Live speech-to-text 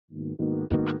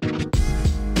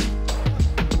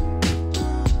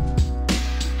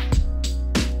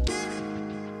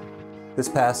This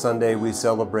past Sunday, we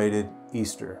celebrated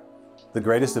Easter, the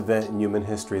greatest event in human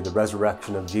history, the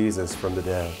resurrection of Jesus from the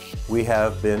dead. We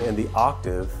have been in the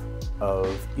octave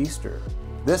of Easter.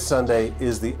 This Sunday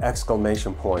is the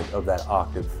exclamation point of that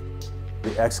octave.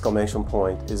 The exclamation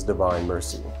point is divine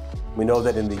mercy. We know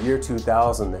that in the year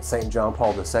 2000 that St. John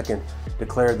Paul II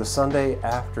declared the Sunday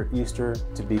after Easter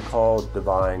to be called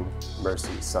Divine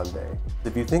Mercy Sunday.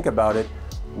 If you think about it,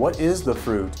 what is the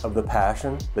fruit of the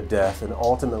passion, the death, and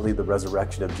ultimately the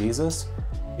resurrection of Jesus?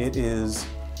 It is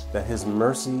that His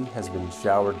mercy has been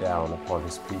showered down upon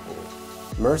His people.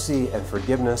 Mercy and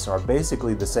forgiveness are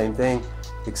basically the same thing,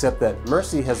 except that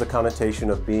mercy has a connotation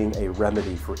of being a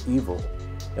remedy for evil.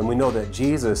 And we know that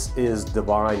Jesus is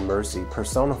divine mercy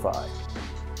personified.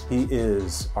 He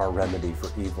is our remedy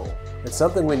for evil. It's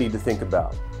something we need to think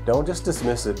about. Don't just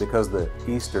dismiss it because the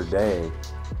Easter day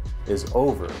is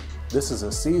over. This is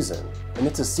a season, and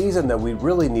it's a season that we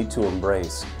really need to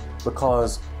embrace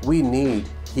because we need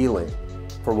healing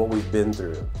for what we've been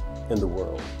through in the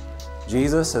world.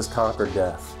 Jesus has conquered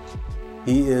death.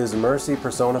 He is mercy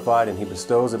personified, and He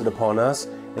bestows it upon us,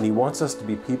 and He wants us to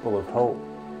be people of hope.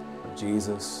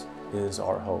 Jesus is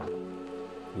our hope.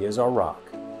 He is our rock.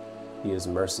 He is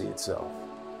mercy itself.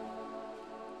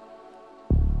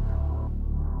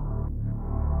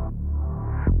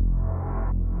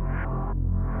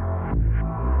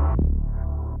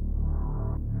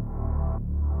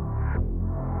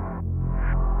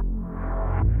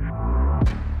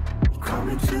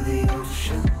 Coming to the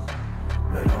ocean,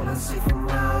 but all I see for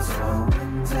miles are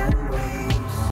winds and